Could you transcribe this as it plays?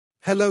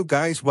Hello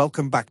guys,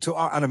 welcome back to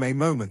our anime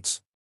moments.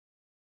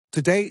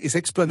 Today is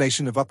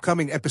explanation of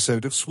upcoming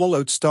episode of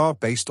Swallowed Star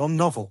based on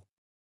novel.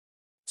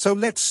 So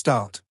let's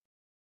start.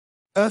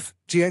 Earth,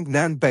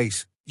 Jiangnan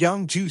Base,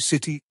 Yangzhou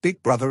City,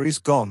 Big Brother is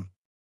gone.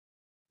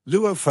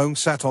 Luo Feng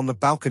sat on the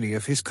balcony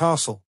of his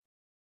castle.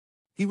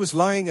 He was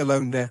lying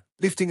alone there,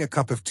 lifting a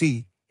cup of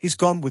tea, his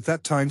gone with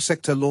that time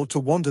sector lord to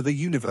wander the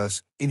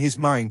universe. In his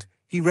mind,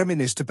 he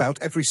reminisced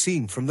about every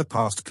scene from the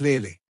past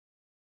clearly.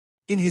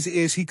 In his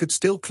ears he could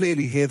still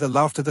clearly hear the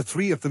laughter the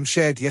three of them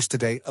shared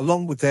yesterday,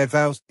 along with their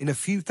vows. In a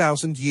few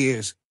thousand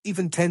years,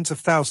 even tens of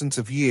thousands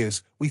of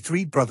years, we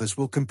three brothers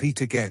will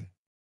compete again.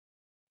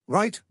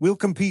 Right, we'll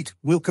compete,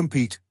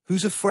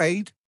 who's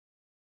afraid?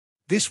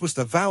 This was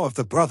the vow of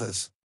the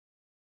brothers.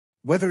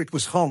 Whether it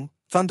was Hong,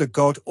 Thunder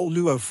God or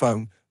Luo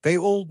Feng, they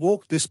all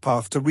walked this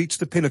path to reach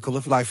the pinnacle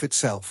of life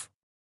itself.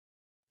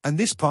 And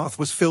this path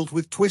was filled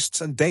with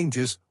twists and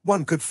dangers.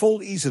 One could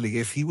fall easily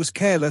if he was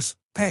careless.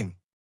 Peng.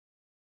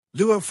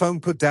 Luo Feng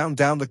put down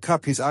the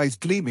cup, his eyes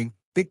gleaming.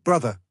 Big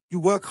brother, you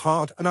work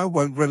hard and I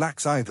won't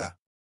relax either.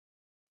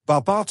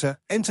 Barbata,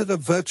 enter the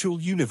virtual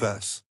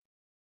universe.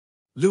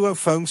 Luo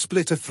Feng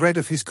split a thread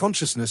of his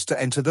consciousness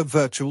to enter the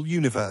virtual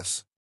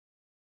universe.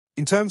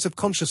 In terms of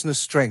consciousness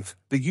strength,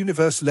 the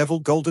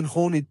universe-level Golden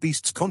Horned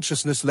Beast's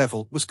consciousness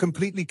level was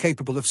completely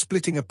capable of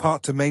splitting a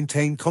part to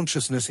maintain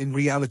consciousness in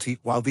reality,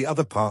 while the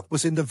other part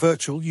was in the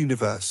virtual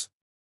universe.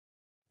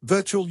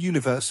 Virtual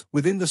universe,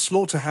 within the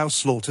slaughterhouse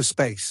slaughter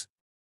space.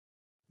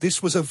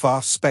 This was a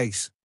vast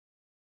space.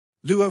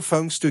 Luo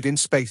Feng stood in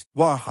space.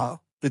 Waha!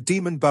 The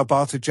demon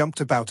Barbata jumped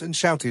about and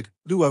shouted,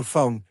 Luo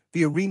Feng,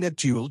 the arena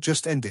duel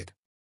just ended.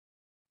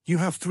 You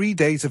have 3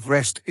 days of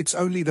rest, it's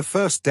only the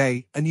first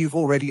day, and you've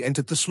already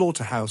entered the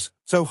slaughterhouse,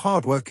 so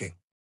hard-working.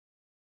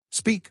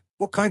 Speak,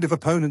 what kind of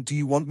opponent do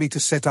you want me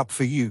to set up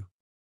for you?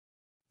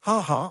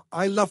 Ha,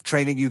 I love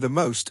training you the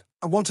most,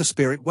 I want a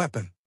spirit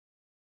weapon.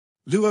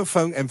 Luo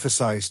Feng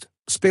emphasized,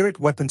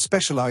 spirit weapon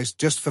specialized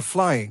just for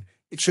flying,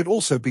 it should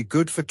also be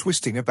good for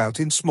twisting about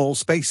in small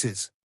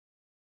spaces.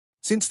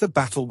 Since the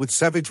battle with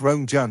Savage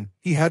Rong Jun,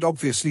 he had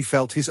obviously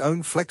felt his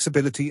own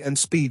flexibility and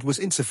speed was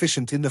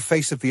insufficient in the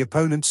face of the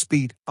opponent's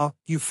speed.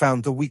 You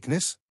found the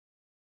weakness?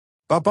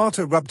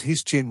 Barbata rubbed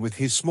his chin with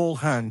his small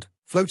hand,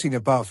 floating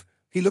above.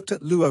 He looked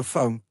at Luo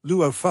Feng.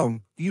 Luo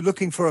Feng, are you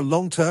looking for a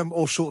long-term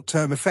or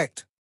short-term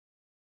effect?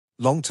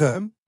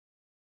 Long-term?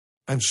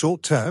 And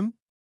short-term?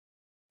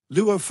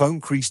 Luo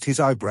Feng creased his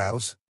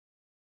eyebrows.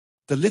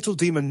 The little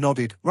demon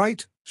nodded.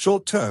 Right,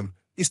 short-term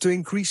is to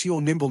increase your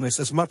nimbleness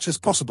as much as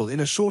possible in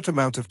a short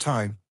amount of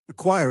time,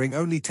 requiring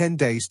only 10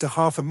 days to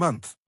half a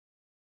month.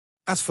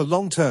 As for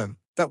long-term,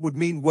 that would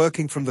mean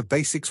working from the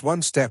basics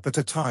one step at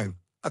a time,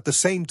 at the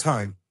same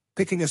time,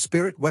 picking a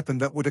spirit weapon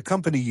that would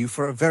accompany you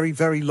for a very,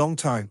 very long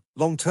time,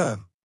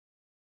 long-term.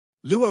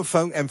 Luo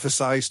Feng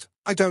emphasized,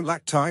 I don't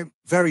lack time.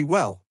 Very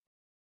well.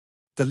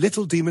 The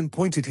little demon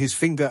pointed his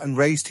finger and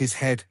raised his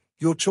head.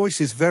 Your choice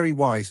is very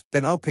wise,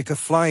 then I'll pick a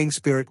flying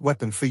spirit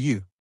weapon for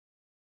you.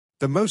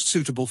 The most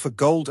suitable for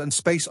gold and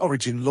space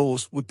origin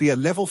laws would be a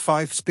level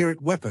 5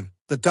 spirit weapon,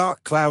 the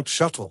Dark Cloud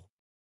Shuttle.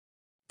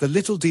 The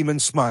little demon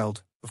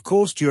smiled. Of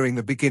course, during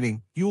the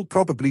beginning, you'll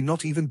probably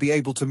not even be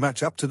able to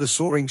match up to the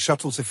soaring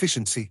shuttle's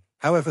efficiency.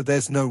 However,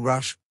 there's no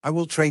rush. I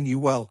will train you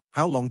well.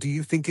 How long do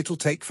you think it'll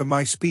take for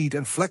my speed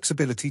and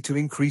flexibility to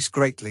increase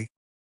greatly?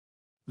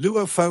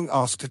 Luo Feng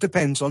asked. It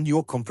depends on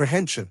your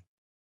comprehension.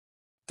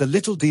 The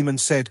little demon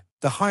said,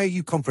 the higher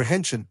you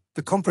comprehension,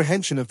 the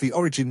comprehension of the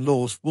origin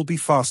laws will be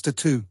faster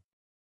too.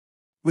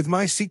 With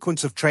my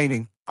sequence of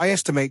training, I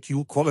estimate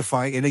you'll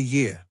qualify in a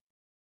year.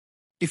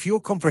 If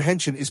your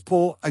comprehension is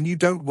poor and you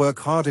don't work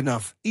hard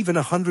enough, even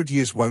 100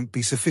 years won't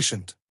be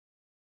sufficient.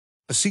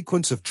 A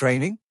sequence of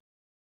training?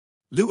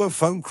 Luo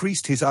Feng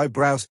creased his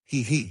eyebrows.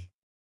 He.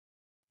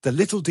 The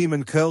little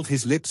demon curled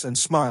his lips and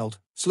smiled,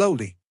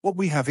 slowly. What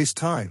we have is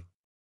time.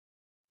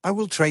 I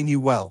will train you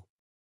well.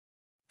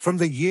 From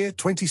the year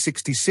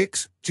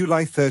 2066,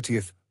 July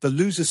 30th, the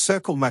Losers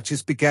Circle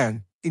matches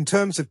began. In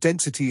terms of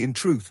density, in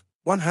truth,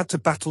 one had to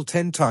battle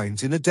 10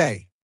 times in a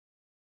day.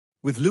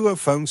 With Luo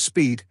Feng's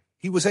speed,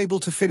 he was able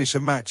to finish a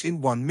match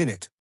in 1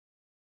 minute.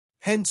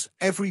 Hence,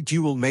 every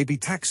duel may be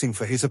taxing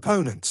for his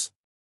opponents.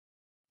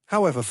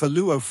 However, for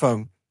Luo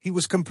Feng, he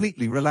was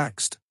completely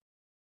relaxed.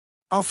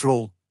 After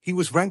all, he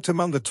was ranked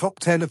among the top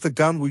 10 of the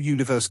Gunwu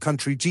Universe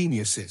country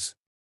geniuses.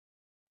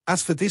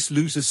 As for this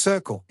Losers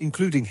Circle,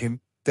 including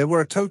him, there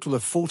were a total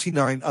of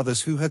 49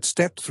 others who had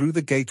stepped through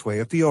the gateway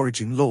of the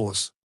origin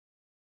laws,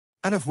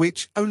 and of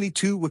which only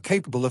 2 were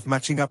capable of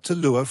matching up to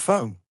Luo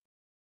Feng.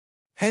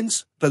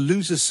 Hence, the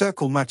Losers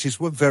Circle matches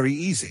were very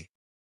easy.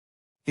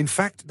 In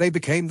fact, they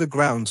became the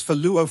grounds for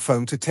Luo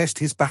Feng to test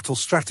his battle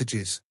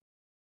strategies.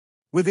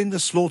 Within the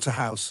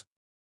slaughterhouse,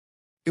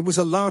 it was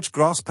a large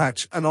grass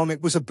patch, and on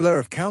it was a blur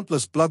of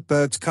countless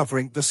bloodbirds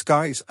covering the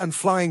skies and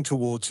flying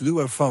towards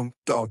Luo Feng.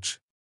 Dodge.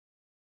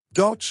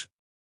 Dodge.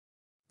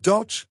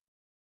 Dodge.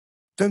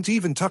 Don't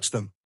even touch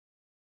them.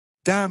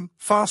 Damn,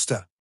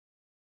 faster.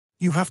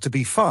 You have to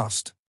be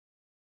fast.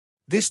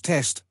 This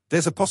test,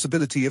 there's a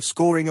possibility of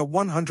scoring a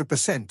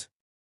 100%.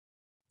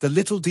 The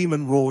little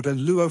demon roared and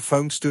Luo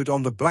Feng stood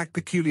on the black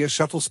peculiar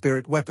shuttle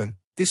spirit weapon.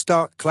 This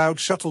dark cloud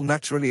shuttle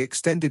naturally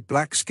extended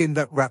black skin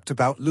that wrapped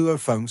about Luo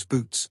Feng's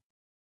boots.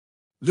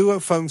 Luo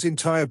Feng's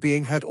entire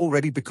being had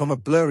already become a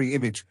blurry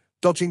image,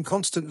 dodging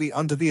constantly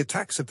under the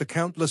attacks of the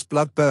countless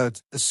blood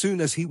birds. As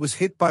soon as he was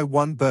hit by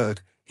one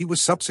bird, he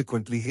was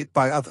subsequently hit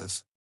by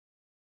others.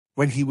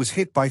 When he was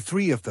hit by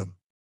 3 of them,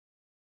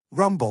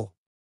 rumble!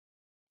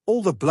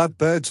 All the blood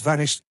birds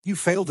vanished. You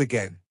failed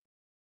again.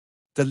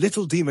 The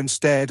little demon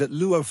stared at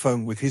Luo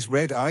Feng with his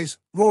red eyes,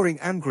 roaring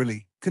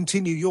angrily,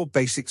 "Continue your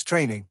basics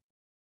training.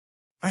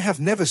 I have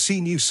never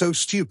seen you so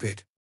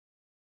stupid."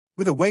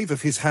 With a wave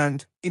of his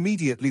hand,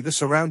 immediately the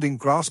surrounding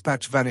grass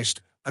patch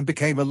vanished, and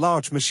became a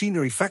large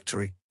machinery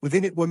factory.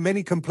 Within it were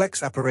many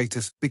complex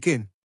apparatus.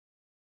 "Begin."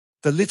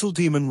 The little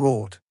demon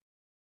roared.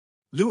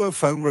 Luo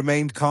Feng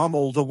remained calm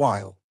all the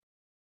while.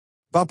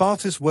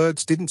 Barbata's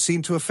words didn't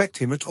seem to affect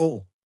him at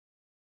all.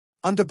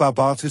 Under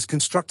Barbata's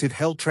constructed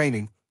hell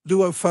training,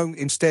 Luo Feng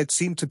instead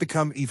seemed to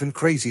become even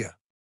crazier.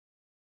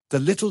 The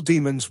little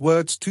demon's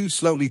words too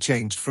slowly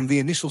changed from the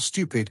initial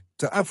stupid,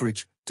 to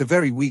average, to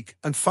very weak,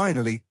 and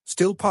finally,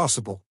 still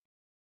passable.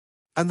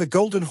 And the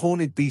golden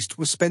horned beast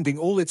was spending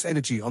all its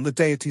energy on the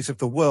deities of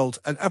the world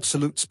and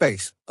absolute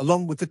space,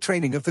 along with the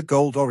training of the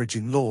gold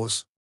origin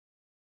laws.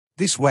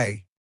 This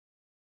way.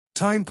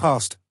 Time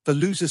passed. The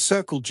loser's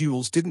circle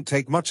duels didn't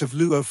take much of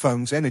Luo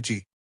Feng's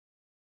energy.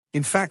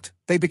 In fact,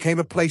 they became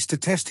a place to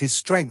test his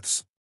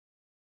strengths.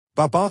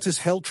 Barbata's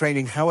hell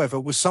training, however,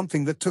 was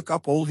something that took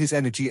up all his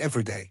energy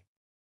every day.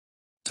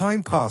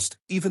 Time passed.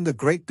 Even the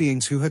great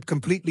beings who had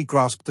completely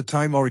grasped the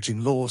time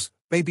origin laws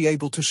may be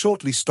able to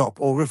shortly stop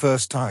or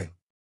reverse time.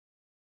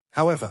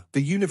 However,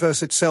 the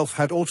universe itself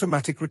had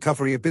automatic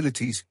recovery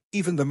abilities.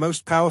 Even the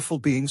most powerful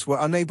beings were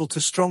unable to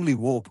strongly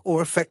warp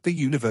or affect the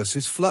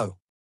universe's flow.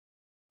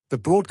 The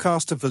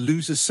broadcast of the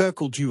loser's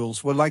circle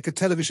duels were like a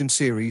television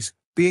series,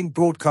 being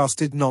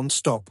broadcasted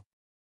non-stop.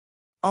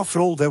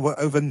 After all, there were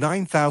over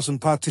 9,000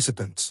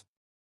 participants.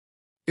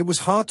 It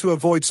was hard to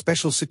avoid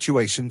special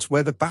situations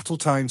where the battle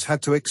times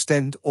had to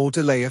extend or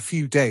delay a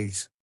few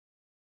days.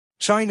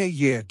 China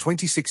year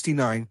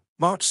 2069,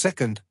 March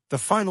 2nd, the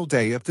final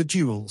day of the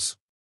duels.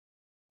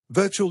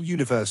 Virtual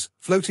universe,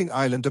 floating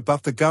island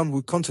above the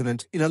Ganwu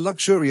continent in a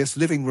luxurious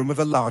living room of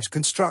a large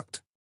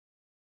construct.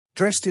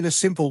 Dressed in a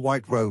simple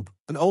white robe,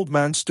 an old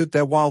man stood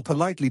there while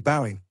politely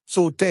bowing,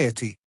 sword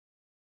deity.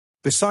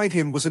 Beside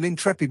him was an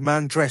intrepid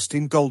man dressed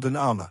in golden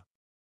armor.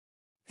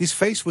 His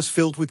face was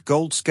filled with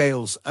gold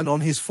scales and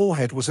on his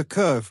forehead was a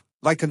curve,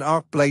 like an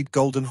arc-blade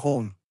golden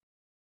horn.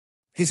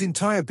 His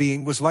entire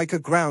being was like a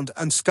ground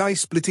and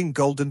sky-splitting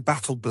golden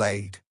battle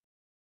blade.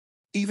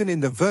 Even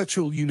in the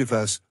virtual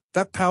universe,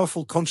 that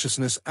powerful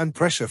consciousness and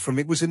pressure from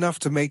it was enough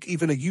to make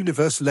even a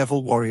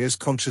universe-level warrior's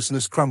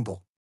consciousness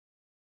crumble.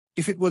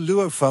 If it were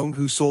Luo Feng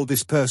who saw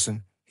this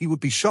person, he would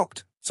be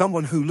shocked.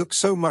 Someone who looked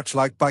so much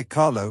like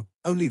Bicalo,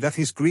 only that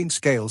his green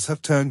scales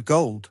have turned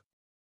gold.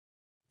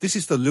 "This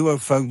is the Luo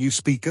Feng you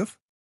speak of?"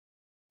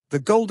 The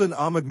golden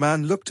armored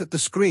man looked at the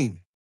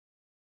screen.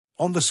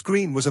 On the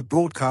screen was a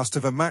broadcast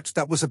of a match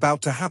that was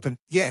about to happen.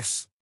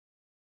 "Yes.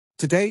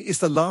 Today is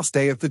the last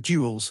day of the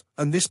duels,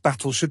 and this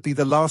battle should be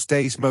the last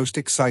day's most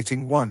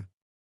exciting one."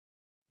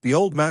 The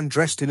old man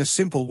dressed in a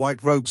simple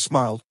white robe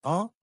smiled.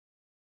 "Ah?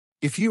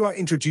 If you are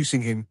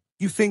introducing him,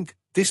 you think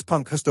this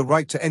punk has the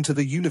right to enter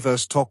the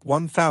universe top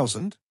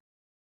 1000?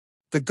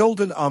 The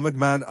golden armored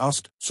man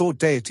asked. "Sword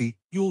deity,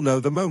 you'll know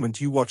the moment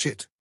you watch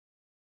it,"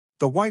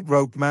 the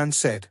white-robed man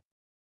said.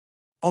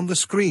 On the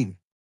screen,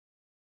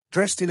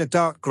 dressed in a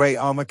dark grey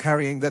armor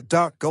carrying that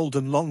dark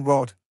golden long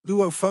rod,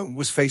 Luo Feng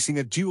was facing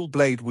a dual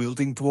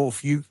blade-wielding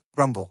dwarf youth,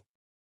 Rumble.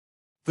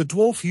 The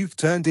dwarf youth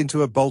turned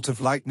into a bolt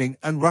of lightning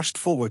and rushed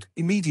forward,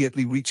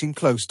 immediately reaching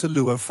close to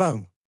Luo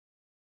Feng.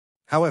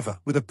 However,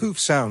 with a poof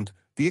sound,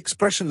 the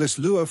expressionless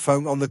Luo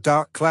Feng on the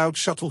dark cloud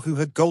shuttle who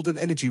had golden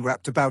energy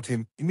wrapped about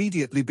him,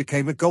 immediately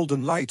became a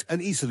golden light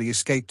and easily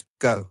escaped.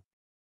 Go.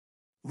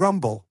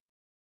 Rumble.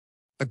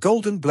 A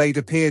golden blade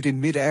appeared in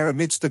mid-air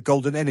amidst the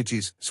golden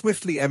energies,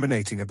 swiftly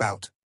emanating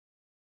about.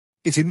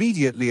 It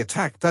immediately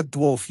attacked that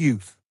dwarf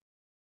youth.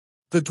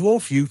 The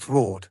dwarf youth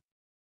roared.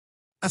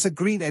 As a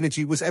green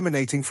energy was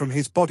emanating from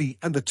his body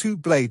and the 2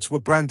 blades were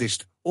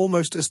brandished,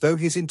 almost as though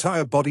his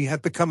entire body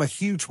had become a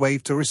huge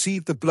wave to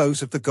receive the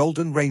blows of the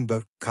golden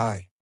rainbow,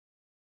 Kai.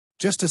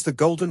 Just as the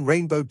golden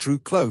rainbow drew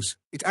close,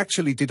 it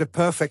actually did a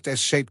perfect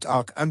S-shaped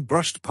arc and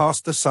brushed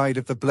past the side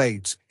of the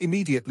blades,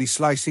 immediately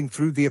slicing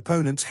through the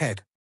opponent's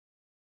head.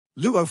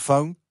 Luo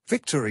Feng,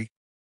 victory.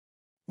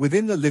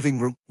 Within the living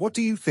room, what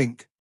do you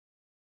think?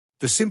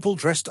 The simple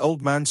dressed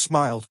old man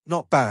smiled.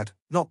 Not bad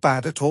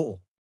at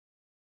all.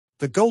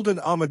 The golden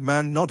armored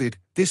man nodded.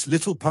 This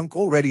little punk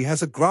already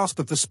has a grasp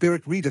of the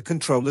spirit reader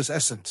controller's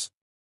essence.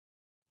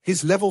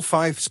 His level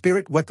 5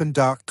 spirit weapon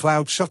Dark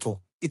Cloud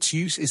Shuttle, its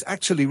use is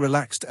actually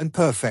relaxed and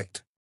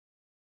perfect.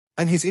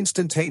 And his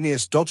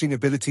instantaneous dodging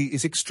ability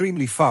is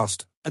extremely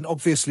fast, and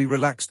obviously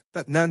relaxed.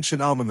 That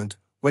Nanshan armament,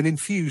 when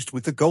infused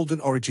with the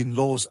golden origin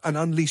laws and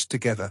unleashed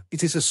together,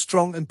 it is as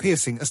strong and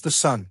piercing as the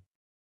sun.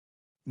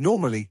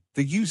 Normally,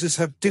 the users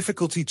have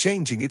difficulty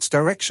changing its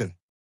direction.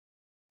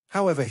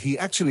 However, he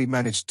actually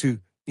managed to,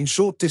 in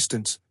short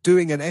distance,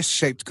 doing an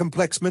S-shaped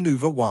complex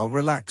maneuver while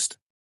relaxed.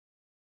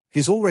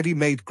 He's already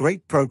made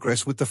great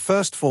progress with the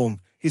first form,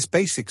 his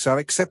basics are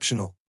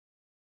exceptional.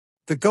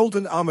 The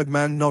golden armored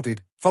man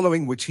nodded,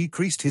 following which he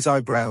creased his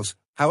eyebrows.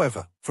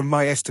 However, from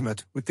my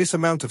estimate, with this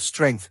amount of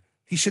strength,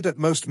 he should at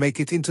most make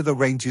it into the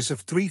ranges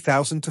of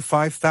 3,000 to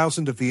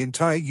 5,000 of the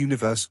entire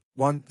universe,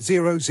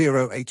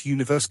 1008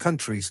 universe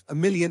countries, a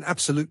million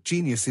absolute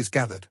geniuses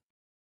gathered.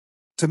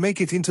 To make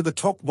it into the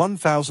top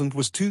 1,000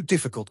 was too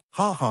difficult,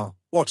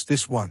 watch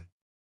this one.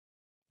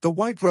 The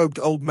white-robed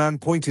old man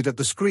pointed at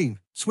the screen,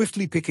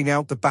 swiftly picking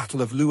out the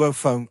battle of Luo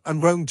Feng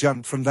and Rong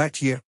Jun from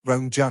that year.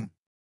 Rong Jun.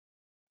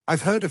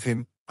 I've heard of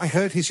him. I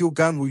heard he's your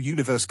Ganwu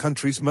universe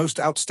country's most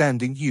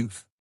outstanding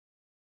youth.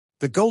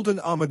 The golden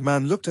armored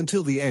man looked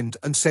until the end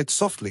and said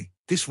softly,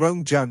 this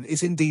Rong Jun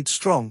is indeed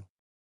strong.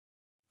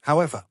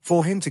 However,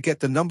 for him to get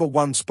the number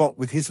 1 spot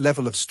with his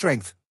level of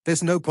strength,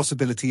 there's no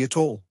possibility at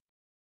all.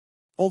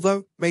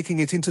 Although, making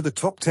it into the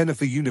top 10 of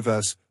the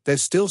universe,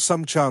 there's still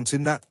some chance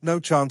in that, no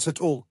chance at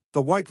all.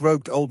 The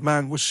white-robed old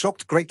man was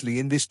shocked greatly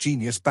in this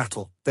genius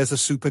battle. There's a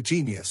super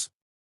genius.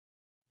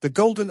 The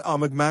golden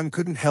armored man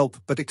couldn't help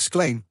but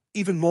exclaim,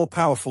 even more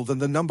powerful than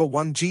the number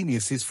 1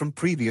 geniuses from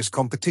previous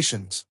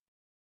competitions.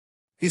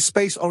 His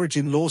space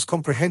origin law's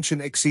comprehension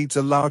exceeds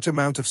a large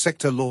amount of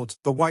sector lords.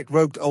 The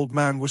white-robed old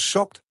man was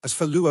shocked. As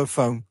for Luo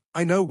Feng,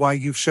 I know why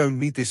you've shown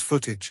me this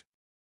footage.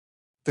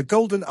 The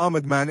golden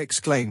armored man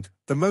exclaimed,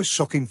 the most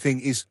shocking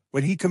thing is,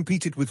 when he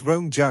competed with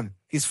Rong Jun,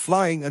 his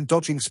flying and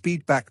dodging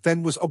speed back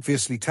then was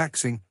obviously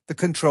taxing, the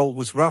control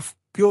was rough,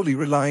 purely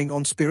relying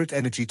on spirit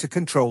energy to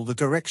control the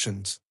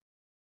directions.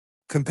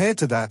 Compared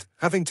to that,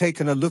 having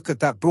taken a look at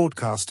that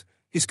broadcast,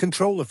 his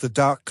control of the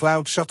Dark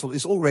Cloud shuttle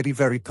is already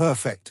very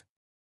perfect.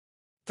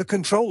 The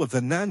control of the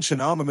Nanshan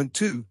armament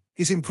too,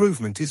 his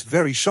improvement is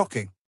very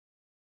shocking.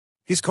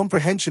 His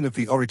comprehension of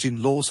the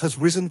origin laws has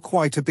risen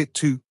quite a bit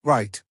too,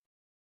 right?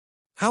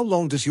 How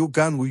long does your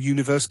Ganwu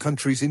universe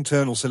country's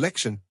internal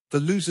selection, the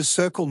losers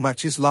circle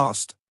matches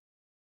last?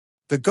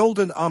 The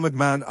golden armored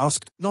man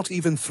asked, not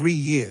even 3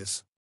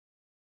 years.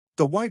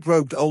 The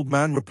white-robed old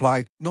man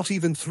replied, not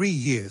even 3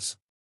 years.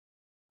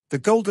 The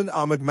golden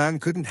armored man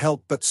couldn't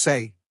help but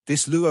say,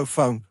 this Luo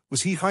Feng,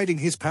 was he hiding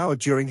his power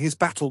during his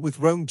battle with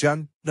Rong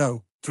Jun?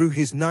 No, through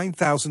his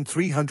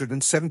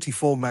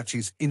 9,374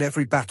 matches in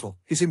every battle,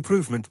 his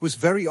improvement was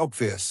very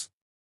obvious.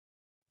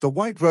 The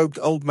white-robed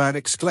old man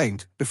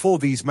exclaimed, before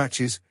these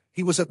matches,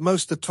 he was at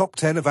most the top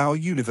 10 of our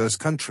universe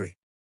country.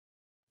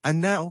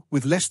 And now,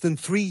 with less than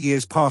 3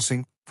 years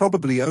passing,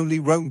 probably only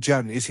Rong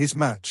Jun is his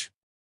match.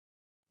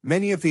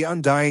 Many of the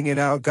undying in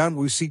our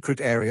Ganwu secret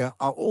area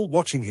are all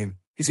watching him.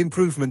 His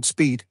improvement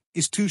speed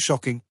is too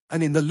shocking,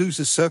 and in the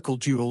loser's circle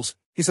duels,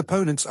 his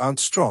opponents aren't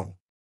strong.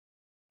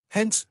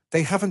 Hence,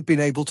 they haven't been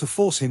able to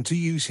force him to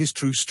use his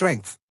true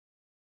strength.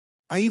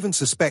 I even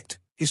suspect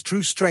his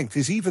true strength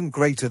is even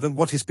greater than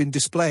what he's been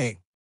displaying.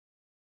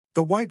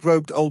 The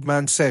white-robed old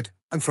man said,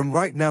 and from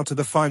right now to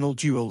the final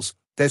duels,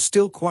 there's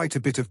still quite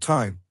a bit of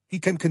time. He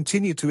can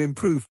continue to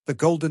improve. The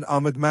golden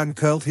armored man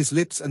curled his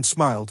lips and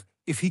smiled.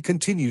 If he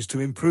continues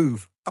to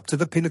improve, up to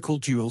the pinnacle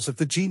duels of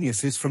the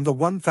geniuses from the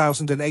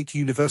 1008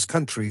 universe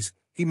countries,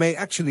 he may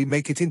actually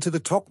make it into the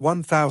top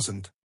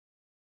 1000.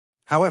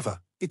 However,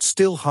 it's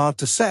still hard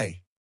to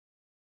say.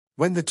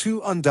 When the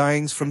two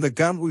undyings from the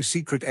Ganwu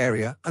secret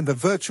area and the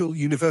virtual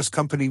universe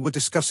company were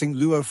discussing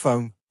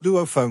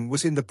Luo Feng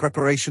was in the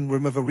preparation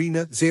room of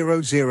Arena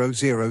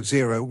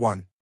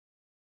 00001.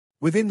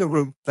 Within the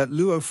room,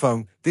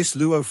 this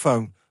Luo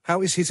Feng,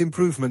 how is his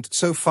improvement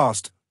so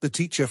fast? The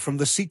teacher from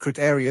the secret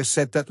area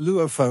said that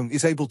Luo Feng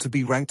is able to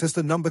be ranked as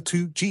the number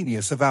 2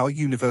 genius of our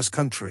universe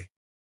country.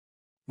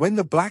 When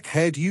the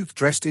black-haired youth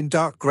dressed in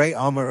dark grey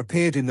armor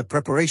appeared in the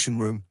preparation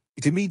room,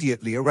 it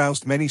immediately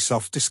aroused many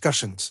soft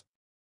discussions.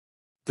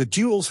 The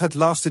duels had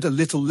lasted a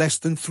little less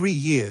than 3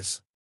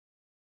 years.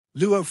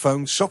 Luo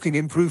Feng's shocking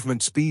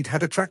improvement speed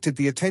had attracted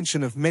the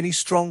attention of many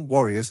strong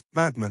warriors,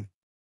 madmen.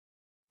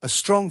 A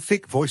strong,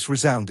 thick voice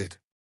resounded.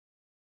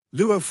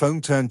 Luo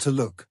Feng turned to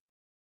look.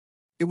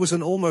 It was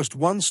an almost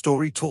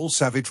 1-story tall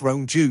savage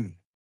Rong Jun.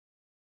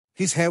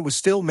 His hair was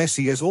still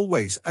messy as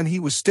always and he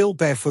was still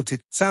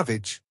barefooted.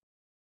 Savage!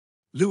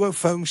 Luo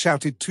Feng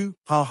shouted too,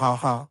 ha ha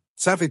ha.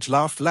 Savage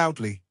laughed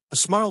loudly. A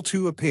smile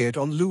too appeared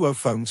on Luo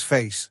Feng's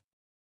face.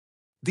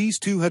 These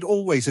two had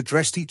always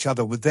addressed each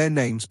other with their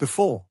names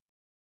before.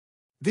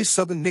 This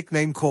sudden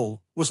nickname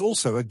call was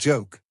also a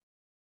joke.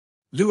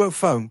 Luo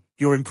Feng,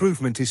 your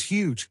improvement is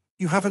huge,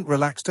 you haven't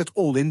relaxed at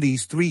all in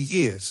these 3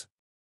 years.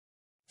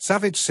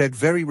 Savage said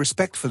very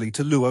respectfully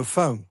to Luo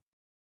Feng.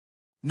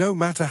 No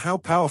matter how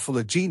powerful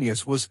a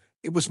genius was,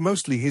 it was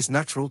mostly his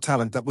natural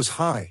talent that was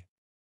high.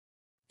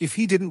 If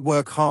he didn't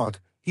work hard,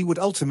 he would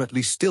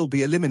ultimately still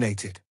be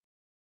eliminated.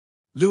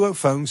 Luo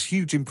Feng's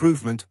huge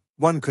improvement,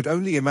 one could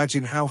only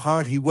imagine how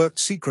hard he worked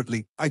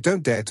secretly. I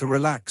don't dare to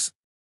relax.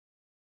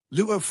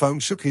 Luo Feng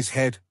shook his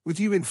head. With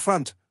you in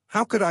front,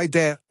 how could I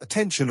dare?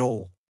 Attention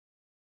all.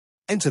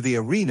 Enter the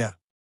arena.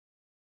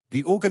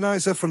 the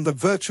organizer from the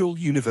Virtual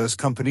Universe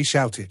company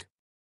shouted.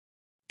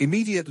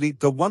 Immediately,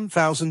 the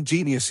 1,000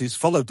 geniuses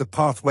followed the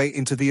pathway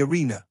into the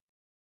arena.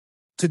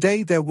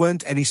 Today there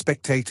weren't any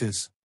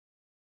spectators.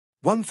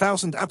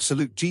 1,000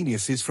 absolute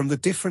geniuses from the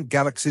different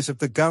galaxies of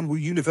the Ganwu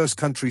Universe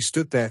country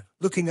stood there,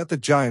 looking at the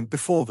giant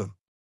before them.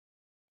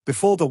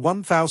 Before the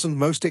 1,000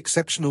 most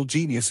exceptional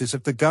geniuses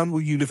of the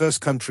Ganwu Universe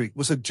country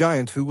was a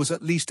giant who was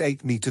at least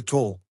 8 meters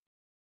tall.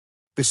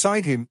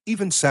 Beside him,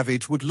 even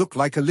Savage would look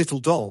like a little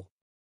doll.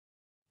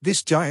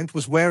 This giant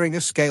was wearing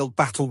a scaled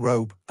battle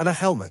robe and a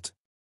helmet.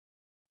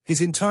 His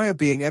entire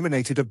being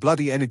emanated a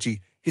bloody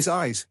energy. His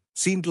eyes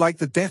seemed like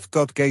the death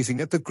god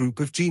gazing at the group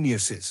of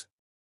geniuses.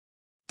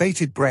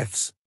 Bated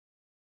breaths.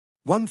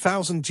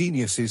 1,000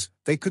 geniuses,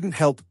 they couldn't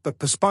help but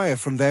perspire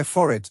from their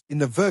foreheads. In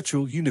the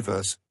virtual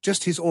universe,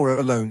 just his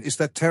aura alone is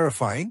that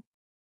terrifying?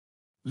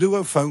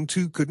 Luo Feng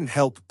too couldn't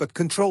help but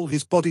control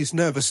his body's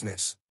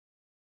nervousness.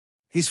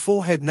 His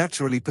forehead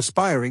naturally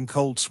perspiring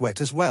cold sweat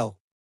as well.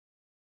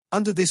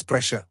 Under this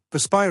pressure,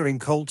 perspiring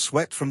cold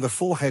sweat from the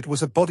forehead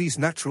was a body's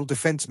natural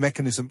defense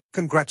mechanism.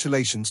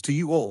 Congratulations to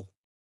you all.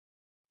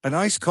 An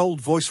ice-cold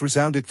voice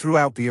resounded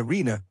throughout the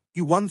arena.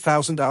 You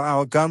 1,000 are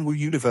our Ganwu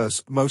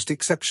Universe most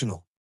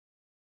exceptional.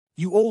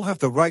 You all have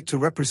the right to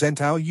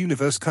represent our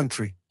universe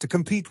country, to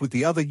compete with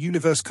the other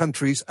universe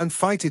countries and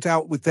fight it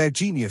out with their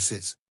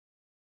geniuses.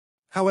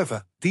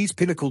 However, these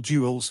pinnacle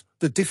duels,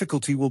 the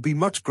difficulty will be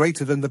much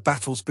greater than the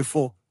battles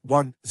before.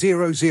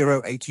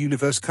 1008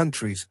 universe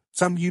countries.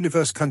 Some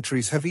universe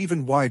countries have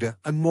even wider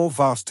and more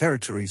vast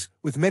territories,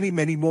 with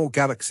many more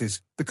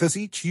galaxies. Because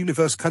each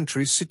universe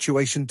country's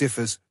situation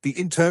differs, the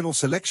internal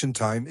selection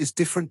time is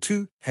different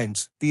too.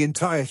 Hence, the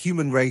entire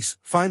human race,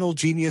 final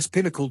genius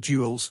pinnacle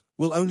duels,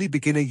 will only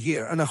begin 1.5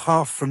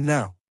 years from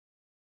now.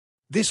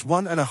 This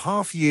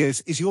 1.5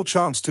 years is your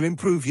chance to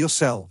improve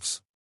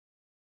yourselves.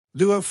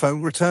 Luo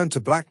Feng returned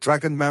to Black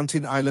Dragon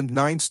Mountain Island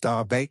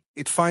 9-Star Bay.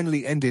 It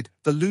finally ended.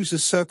 The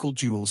Losers Circle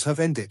duels have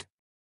ended.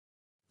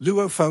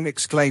 Luo Feng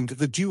exclaimed.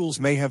 The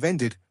duels may have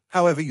ended,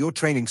 however your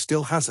training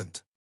still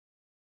hasn't.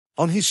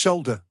 On his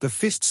shoulder, the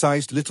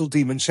fist-sized little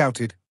demon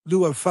shouted,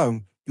 Luo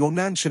Feng, your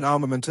Nanshan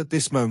armament at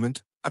this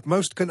moment, at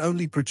most can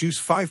only produce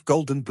 5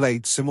 golden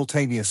blades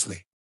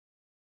simultaneously.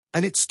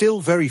 And it's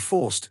still very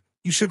forced.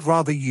 You should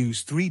rather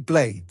use 3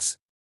 blades.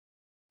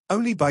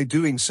 Only by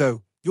doing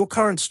so, your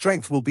current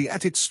strength will be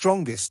at its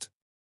strongest.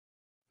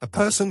 A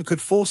person could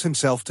force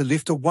himself to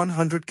lift a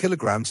 100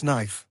 kilograms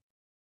knife.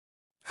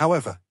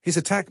 However, his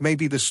attack may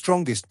be the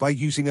strongest by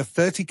using a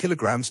 30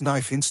 kilograms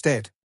knife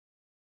instead.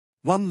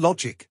 1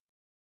 logic.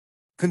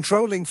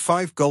 Controlling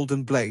 5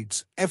 golden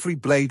blades, every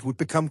blade would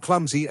become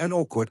clumsy and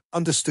awkward.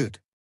 Understood.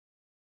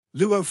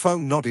 Luo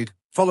Feng nodded,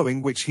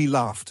 following which he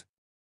laughed.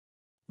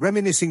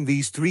 Reminiscing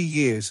these 3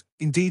 years,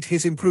 indeed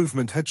his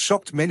improvement had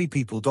shocked many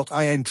people.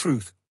 In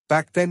truth,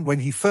 back then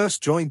when he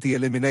first joined the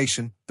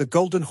elimination, the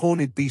Golden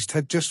Horned Beast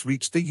had just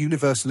reached the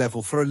universe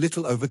level for a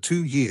little over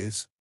 2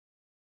 years.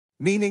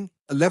 Meaning,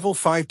 a level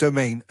 5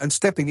 domain and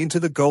stepping into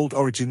the Gold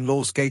Origin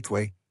Laws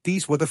Gateway,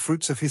 these were the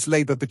fruits of his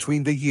labor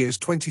between the years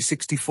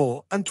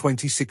 2064 and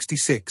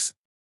 2066.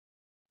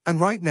 And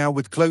right now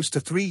with close to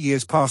 3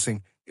 years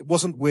passing, it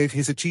wasn't weird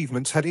his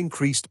achievements had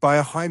increased by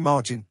a high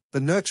margin.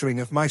 The nurturing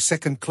of my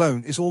second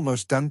clone is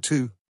almost done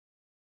too.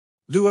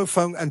 Luo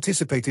Feng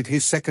anticipated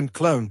his second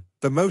clone,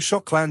 the Mo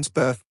Shok clan's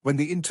birth, when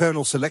the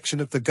internal selection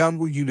of the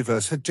Ganwu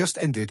universe had just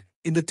ended.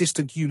 In the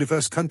distant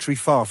universe country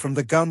far from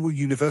the Ganwu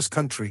universe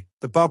country,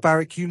 the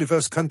barbaric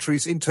universe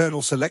country's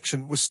internal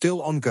selection was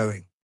still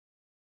ongoing.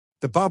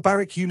 The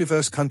barbaric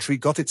universe country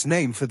got its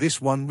name for this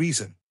one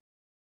reason.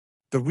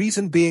 The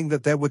reason being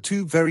that there were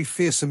 2 very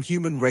fearsome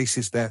human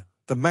races there,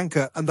 the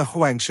Manka and the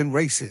Huangshan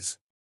races.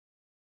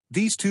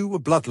 These 2 were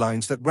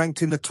bloodlines that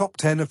ranked in the top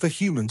 10 of the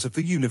humans of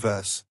the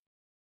universe.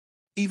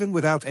 Even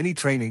without any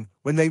training,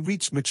 when they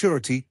reached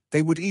maturity,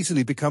 they would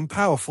easily become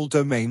powerful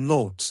domain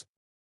lords.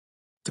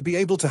 To be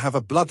able to have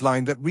a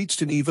bloodline that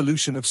reached an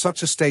evolution of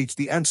such a stage,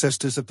 the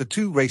ancestors of the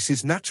 2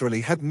 races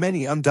naturally had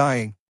many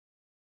undying.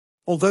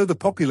 Although the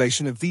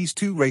population of these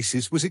 2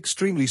 races was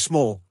extremely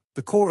small,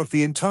 the core of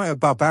the entire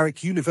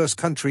barbaric universe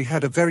country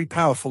had a very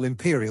powerful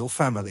imperial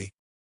family.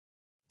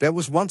 There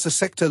was once a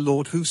sector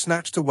lord who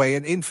snatched away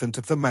an infant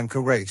of the Manka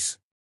race.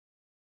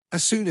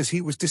 As soon as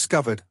he was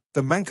discovered,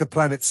 the Manka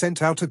planet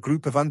sent out a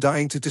group of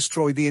Undying to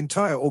destroy the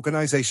entire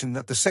organization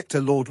that the sector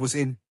lord was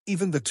in.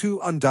 Even the 2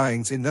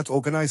 Undyings in that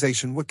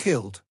organization were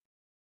killed.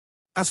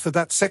 As for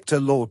that sector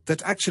lord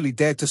that actually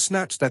dared to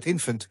snatch that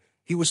infant,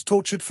 he was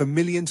tortured for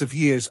millions of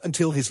years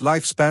until his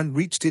lifespan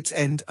reached its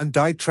end and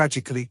died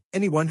tragically.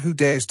 Anyone who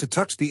dares to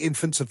touch the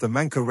infants of the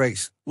Manka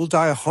race will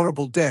die a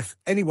horrible death.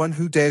 Anyone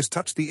who dares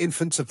touch the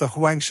infants of the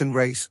Huangshan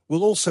race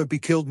will also be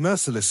killed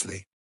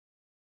mercilessly.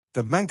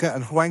 The Manka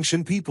and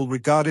Huangshan people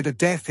regarded a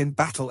death in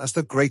battle as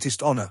the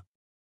greatest honor.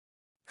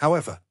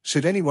 However,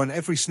 should anyone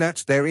ever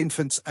snatch their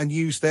infants and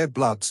use their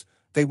bloods,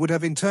 they would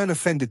have in turn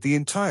offended the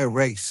entire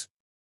race.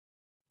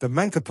 The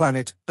Manka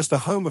planet, as the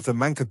home of the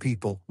Manka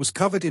people, was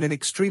covered in an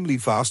extremely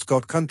vast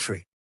god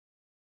country.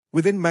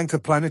 Within Manka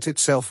planet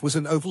itself was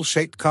an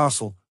oval-shaped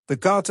castle. The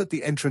guards at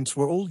the entrance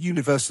were all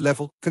universe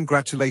level.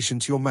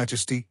 Congratulations, Your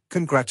Majesty,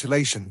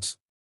 congratulations.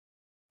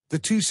 The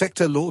two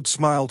sector lords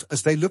smiled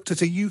as they looked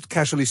at a youth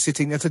casually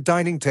sitting at a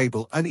dining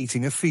table and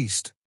eating a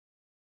feast.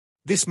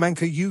 This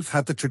Manca youth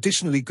had the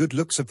traditionally good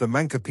looks of the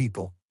Manca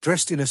people,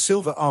 dressed in a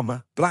silver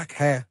armor, black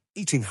hair,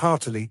 eating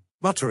heartily,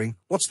 muttering,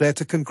 "What's there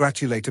to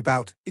congratulate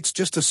about? It's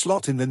just a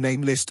slot in the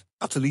name list,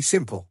 utterly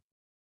simple."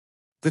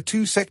 The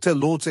two sector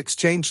lords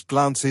exchanged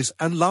glances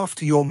and laughed.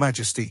 "To Your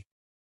Majesty."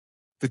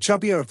 The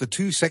chubbier of the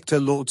two sector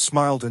lords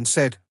smiled and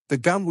said, "The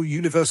Ganwu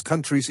Universe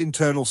country's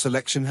internal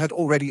selection had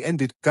already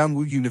ended."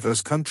 "Ganwu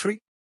Universe country?"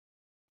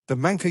 The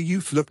Manca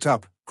youth looked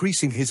up,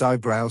 creasing his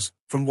eyebrows.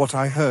 "From what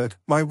I heard,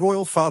 my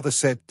royal father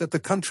said that the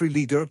country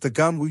leader of the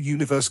Ganwu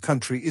Universe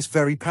country is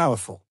very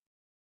powerful.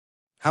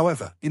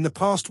 However, in the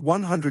past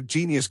 100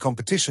 genius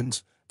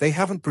competitions, they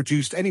haven't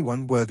produced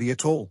anyone worthy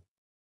at all.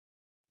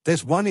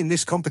 There's one in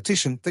this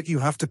competition that you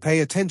have to pay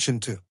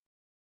attention to."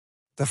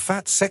 The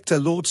fat sector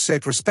lord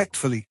said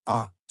respectfully,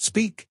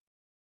 "Speak."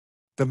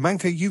 The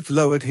Manca youth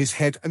lowered his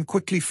head and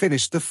quickly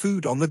finished the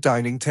food on the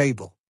dining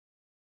table.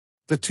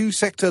 The two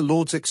sector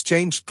lords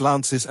exchanged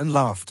glances and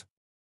laughed.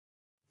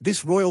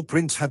 This royal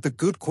prince had the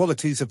good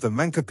qualities of the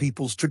Manca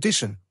people's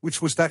tradition,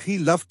 which was that he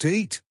loved to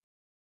eat.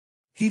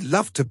 He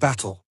loved to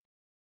battle.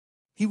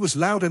 He was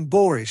loud and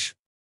boorish.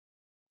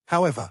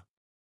 However,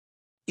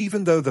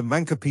 even though the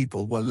Manca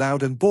people were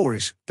loud and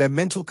boorish, their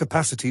mental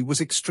capacity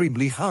was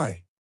extremely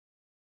high.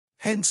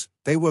 Hence,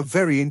 they were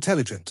very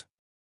intelligent.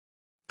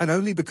 And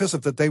only because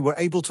of that they were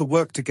able to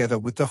work together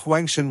with the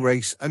Huangshan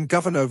race and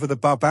govern over the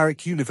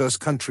barbaric universe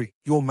country,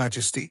 Your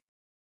Majesty.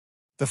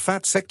 The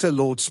fat sector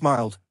lord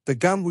smiled. "The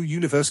Ganwu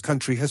Universe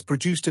country has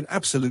produced an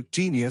absolute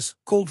genius,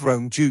 called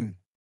Rong Jun.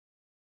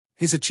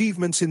 His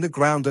achievements in the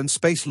ground and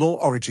space law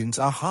origins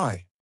are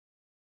high.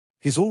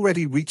 He's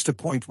already reached a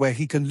point where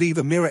he can leave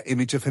a mirror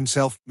image of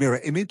himself." "Mirror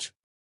image?"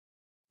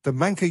 The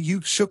Manca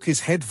youth shook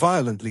his head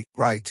violently.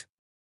 "Right."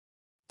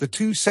 The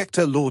two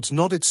sector lords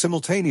nodded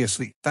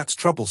simultaneously. "That's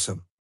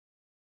troublesome."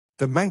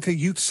 The Manca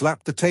youth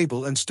slapped the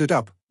table and stood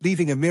up,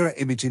 leaving a mirror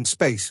image in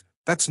space.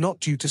 "That's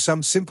not due to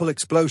some simple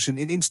explosion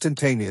in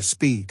instantaneous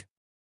speed.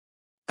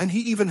 And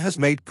he even has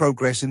made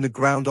progress in the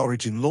ground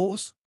origin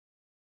laws?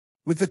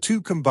 With the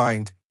two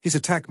combined, his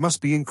attack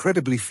must be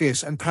incredibly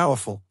fierce and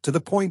powerful, to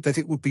the point that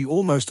it would be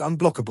almost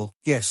unblockable."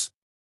 "Yes."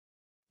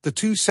 The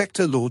two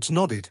sector lords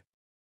nodded.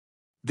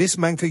 This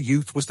Manca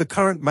youth was the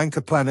current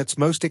Manca planet's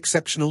most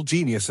exceptional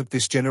genius of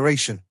this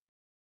generation.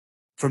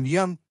 From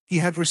young, he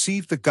had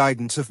received the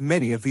guidance of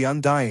many of the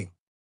Undying.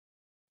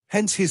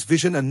 Hence his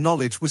vision and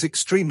knowledge was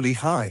extremely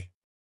high.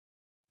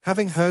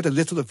 Having heard a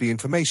little of the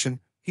information,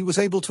 he was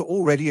able to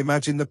already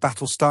imagine the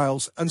battle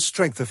styles and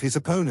strength of his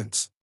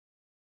opponents.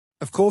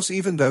 Of course,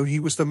 even though he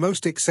was the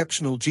most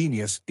exceptional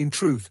genius, in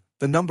truth,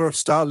 the number of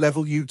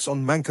star-level youths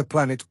on Manca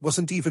planet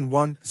wasn't even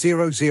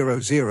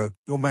 1,000,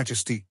 Your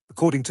Majesty.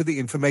 According to the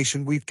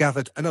information we've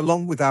gathered and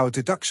along with our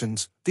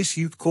deductions, this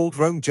youth called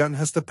Rong Jun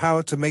has the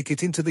power to make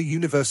it into the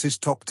universe's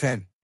top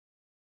 10.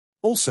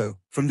 Also,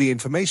 from the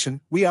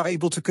information, we are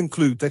able to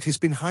conclude that he's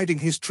been hiding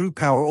his true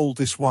power all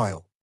this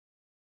while.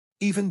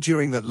 Even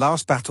during that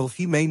last battle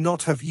he may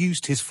not have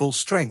used his full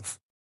strength.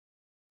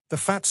 The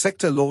fat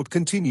sector lord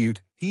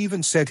continued. He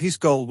even said his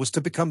goal was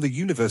to become the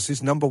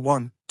universe's number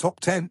 1, top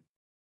 10.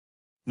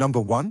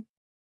 Number 1?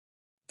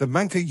 The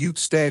Manca youth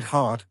stared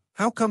hard.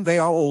 How come they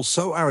are all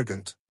so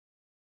arrogant?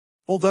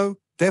 Although,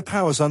 their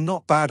powers are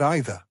not bad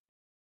either.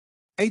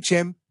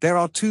 There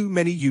are too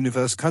many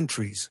universe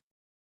countries.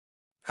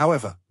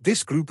 However,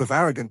 this group of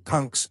arrogant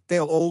punks,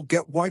 they'll all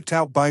get wiped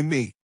out by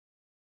me.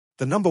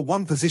 The number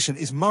 1 position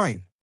is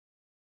mine.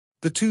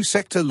 The two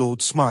sector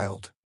lords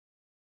smiled.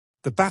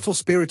 The battle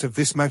spirit of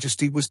this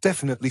majesty was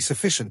definitely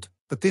sufficient,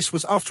 but this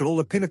was after all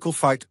a pinnacle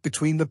fight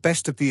between the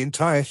best of the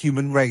entire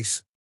human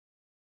race.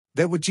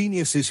 There were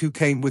geniuses who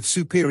came with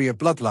superior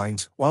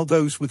bloodlines, while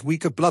those with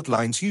weaker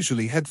bloodlines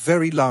usually had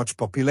very large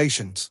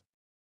populations.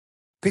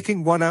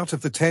 Picking one out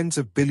of the tens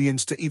of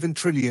billions to even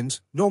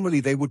trillions, normally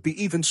they would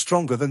be even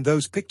stronger than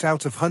those picked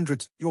out of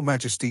hundreds, Your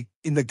Majesty.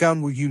 In the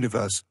Ganwu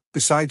universe,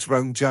 besides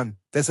Rong Jun,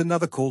 there's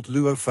another called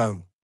Luo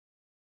Feng.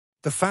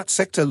 The fat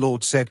sector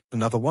lord said.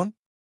 Another one?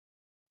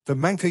 The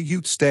Manca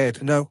youth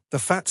stared. No, the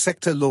fat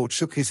sector lord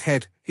shook his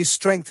head. His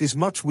strength is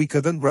much weaker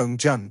than Rong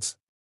Jun's.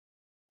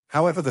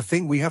 However, the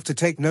thing we have to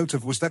take note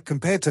of was that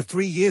compared to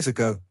 3 years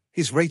ago,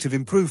 his rate of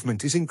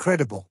improvement is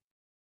incredible.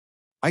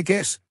 I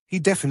guess, he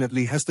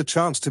definitely has the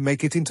chance to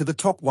make it into the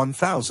top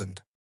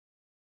 1,000.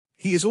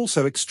 He is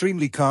also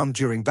extremely calm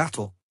during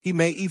battle, he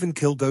may even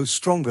kill those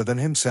stronger than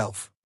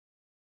himself.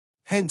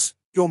 Hence,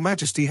 Your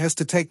Majesty has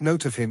to take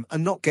note of him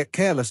and not get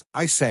careless,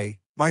 I say,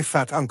 my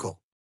fat uncle.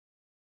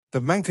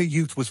 The Manca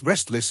youth was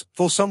restless.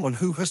 For someone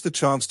who has the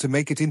chance to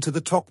make it into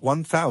the top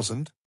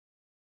 1,000?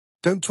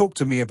 Don't talk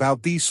to me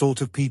about these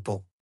sort of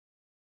people.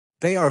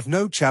 They are of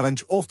no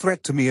challenge or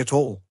threat to me at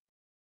all.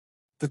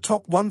 The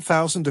top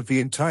 1,000 of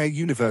the entire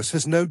universe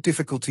has no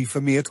difficulty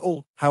for me at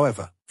all.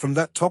 However, from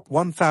that top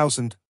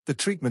 1,000, the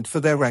treatment for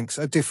their ranks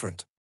are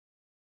different.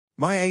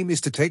 My aim is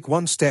to take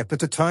one step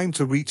at a time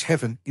to reach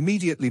heaven,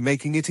 immediately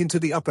making it into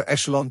the upper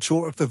echelon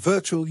chore of the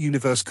virtual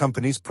universe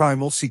company's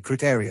primal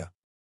secret area.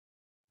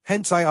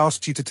 Hence I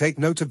asked you to take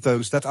note of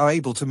those that are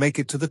able to make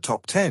it to the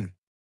top 10.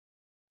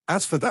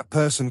 As for that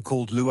person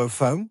called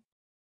Luophone,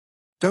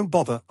 don't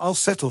bother, I'll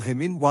settle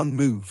him in one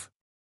move.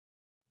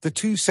 The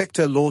two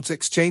sector lords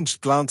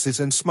exchanged glances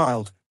and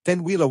smiled.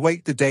 Then we'll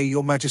await the day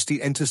your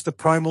majesty enters the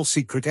primal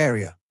secret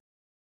area.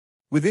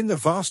 Within the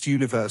vast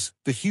universe,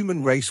 the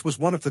human race was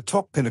one of the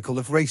top pinnacle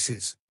of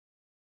races.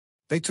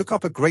 They took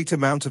up a great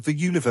amount of the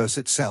universe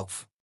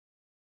itself.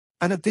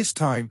 And at this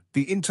time,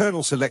 the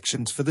internal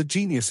selections for the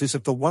geniuses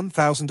of the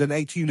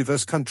 1008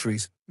 universe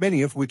countries,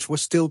 many of which were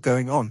still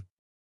going on.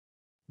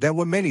 There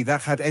were many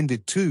that had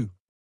ended too.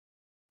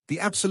 The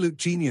absolute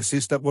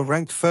geniuses that were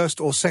ranked first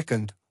or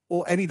second,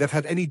 or any that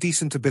had any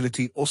decent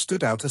ability or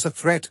stood out as a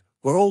threat,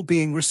 were all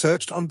being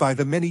researched on by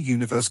the many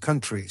universe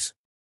countries.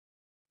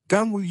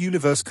 Ganwu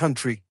universe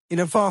country, in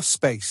a vast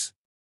space.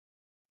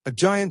 A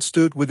giant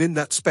stood within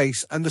that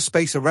space and the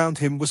space around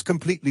him was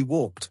completely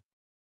warped.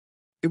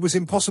 It was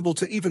impossible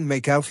to even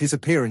make out his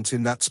appearance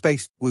in that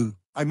space. Wu,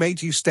 I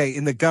made you stay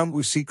in the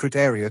Ganwu secret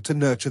area to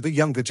nurture the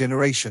younger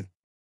generation.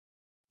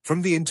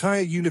 From the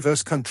entire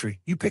universe country,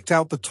 you picked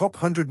out the top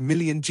 100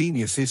 million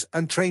geniuses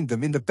and trained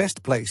them in the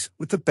best place,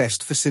 with the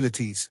best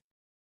facilities.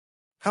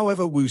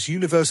 However, Wu's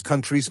universe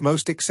countries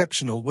most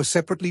exceptional were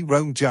separately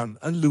Rongjun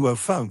and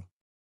Luophone.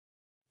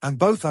 And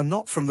both are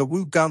not from the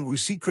Wu Ganwu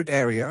secret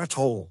area at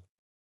all.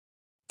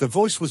 The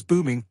voice was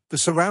booming, the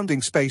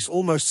surrounding space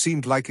almost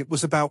seemed like it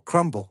was about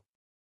crumble.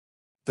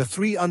 The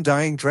three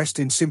undying dressed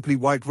in simply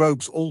white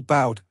robes all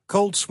bowed,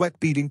 cold sweat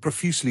beading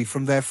profusely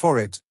from their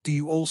foreheads. Do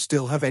you all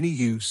still have any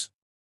use?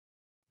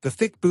 The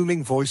thick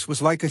booming voice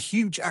was like a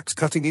huge axe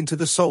cutting into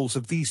the souls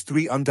of these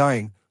three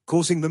undying,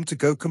 causing them to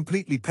go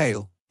completely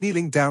pale,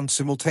 kneeling down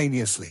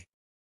simultaneously.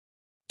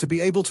 To be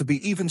able to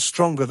be even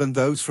stronger than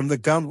those from the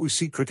Ganwu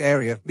secret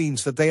area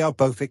means that they are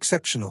both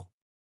exceptional.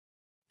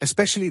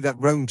 Especially that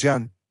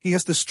Rongjun, he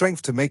has the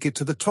strength to make it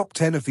to the top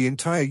 10 of the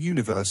entire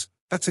universe.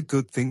 That's a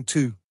good thing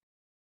too.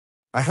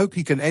 I hope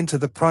he can enter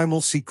the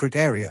primal secret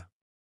area.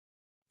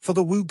 For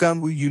the Wu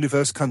Ganwu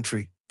universe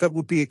country, that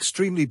would be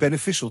extremely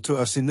beneficial to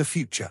us in the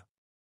future.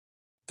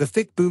 The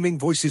thick booming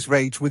voice's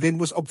rage within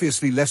was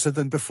obviously lesser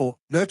than before.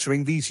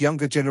 Nurturing these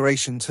younger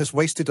generations has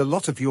wasted a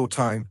lot of your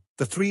time.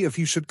 The three of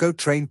you should go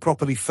train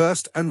properly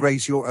first and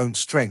raise your own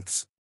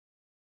strengths.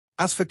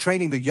 As for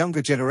training the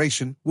younger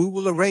generation, Wu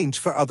will arrange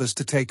for others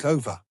to take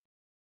over.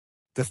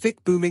 The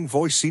thick booming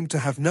voice seemed to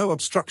have no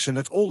obstruction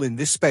at all in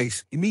this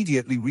space,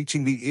 immediately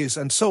reaching the ears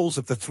and souls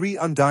of the three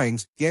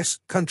undyings. Yes,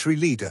 country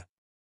leader.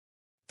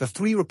 The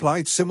three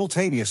replied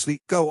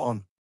simultaneously, go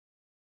on.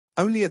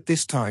 Only at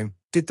this time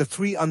did the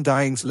three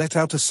undyings let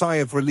out a sigh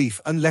of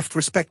relief and left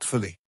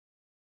respectfully.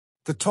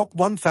 The top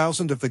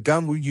 1000 of the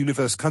Ganwu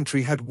universe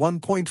country had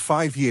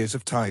 1.5 years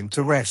of time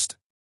to rest.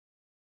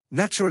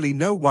 Naturally,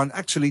 no one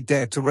actually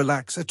dared to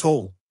relax at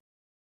all.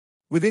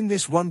 Within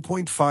this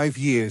 1.5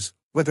 years,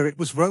 whether it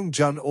was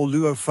Rongjun or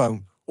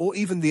Luophone, or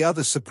even the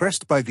others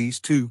suppressed by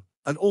these two,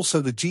 and also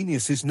the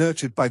geniuses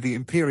nurtured by the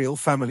imperial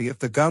family of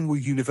the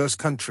Ganwu universe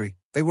country,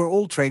 they were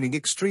all training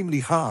extremely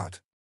hard.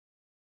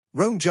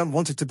 Rongjun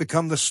wanted to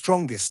become the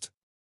strongest.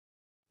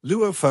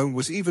 Luophone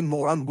was even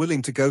more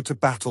unwilling to go to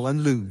battle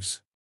and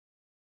lose.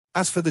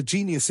 As for the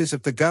geniuses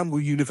of the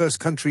Ganwu universe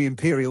country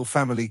imperial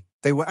family,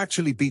 they were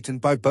actually beaten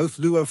by both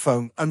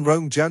Luophone and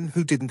Rongjun,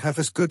 who didn't have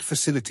as good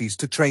facilities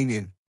to train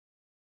in.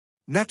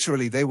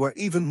 Naturally, they were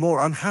even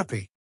more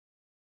unhappy.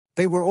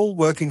 They were all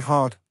working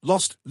hard.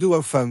 Lost,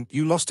 Luophone,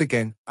 you lost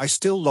again. I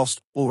still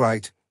lost.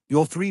 Alright,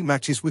 your 3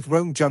 matches with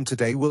Rongjun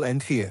today will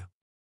end here.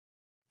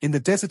 In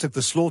the desert of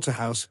the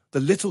slaughterhouse, the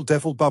little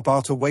devil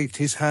Barbata waved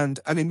his hand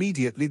and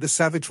immediately the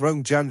savage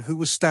Rongjun who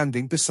was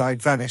standing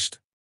beside vanished.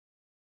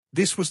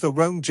 This was the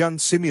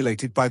Rongjun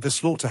simulated by the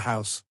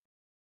slaughterhouse.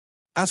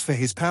 As for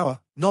his power,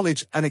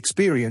 knowledge and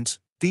experience,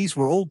 these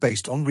were all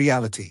based on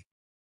reality.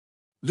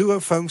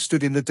 Luophone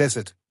stood in the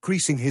desert,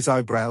 creasing his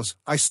eyebrows.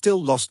 I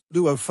still lost,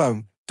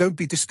 Luophone, don't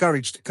be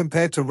discouraged.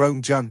 Compared to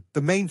Rongjun,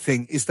 the main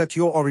thing is that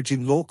your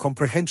origin law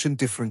comprehension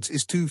difference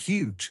is too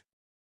huge.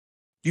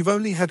 You've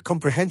only had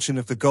comprehension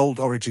of the gold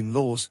origin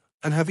laws,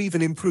 and have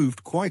even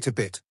improved quite a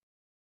bit.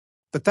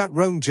 But that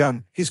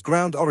Rongjun, his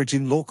ground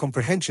origin law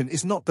comprehension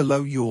is not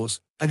below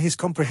yours, and his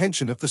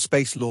comprehension of the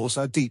space laws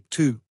are deep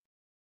too.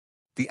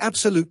 The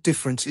absolute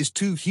difference is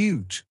too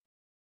huge.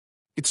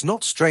 It's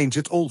not strange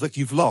at all that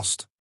you've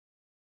lost.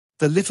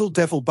 The little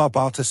devil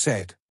Barbata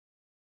said.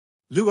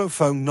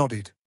 Luophone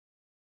nodded.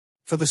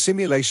 For the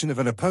simulation of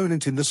an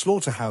opponent in the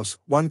slaughterhouse,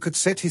 one could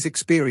set his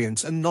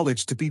experience and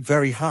knowledge to be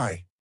very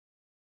high.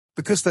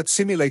 Because that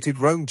simulated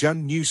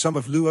Rongjun knew some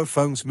of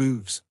Luophone's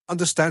moves,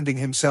 understanding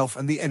himself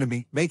and the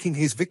enemy, making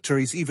his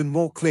victories even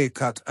more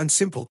clear-cut and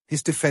simple.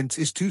 His defense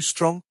is too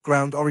strong.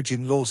 Ground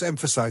origin laws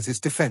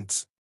emphasizes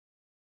defense.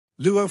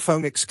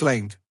 Luophone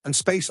exclaimed, and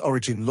space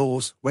origin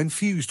laws, when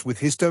fused with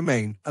his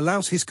domain,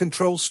 allows his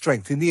control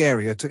strength in the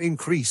area to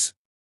increase.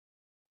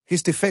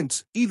 His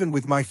defense, even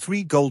with my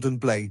 3 golden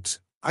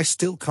blades, I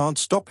still can't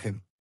stop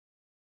him.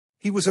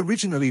 He was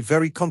originally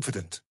very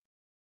confident.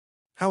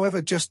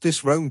 However, just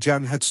this Rong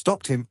Jan had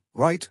stopped him,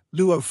 right?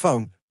 Luo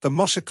Feng, the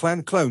Moshe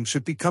clan clone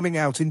should be coming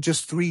out in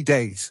just 3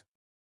 days.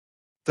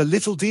 The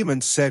little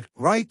demon said,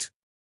 right?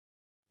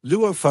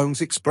 Luo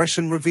Feng's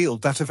expression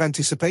revealed that of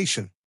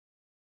anticipation.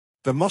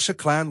 The Moshe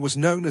clan was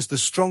known as the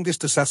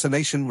strongest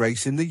assassination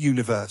race in the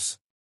universe.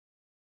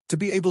 To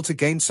be able to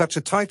gain such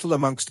a title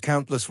amongst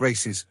countless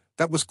races,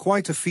 that was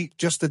quite a feat.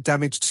 Just the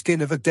damaged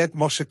skin of a dead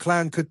Moshe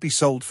clan could be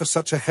sold for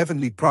such a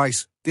heavenly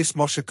price. This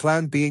Moshe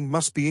clan being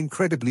must be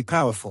incredibly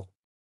powerful.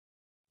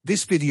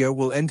 This video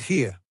will end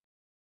here.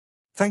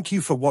 Thank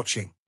you for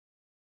watching.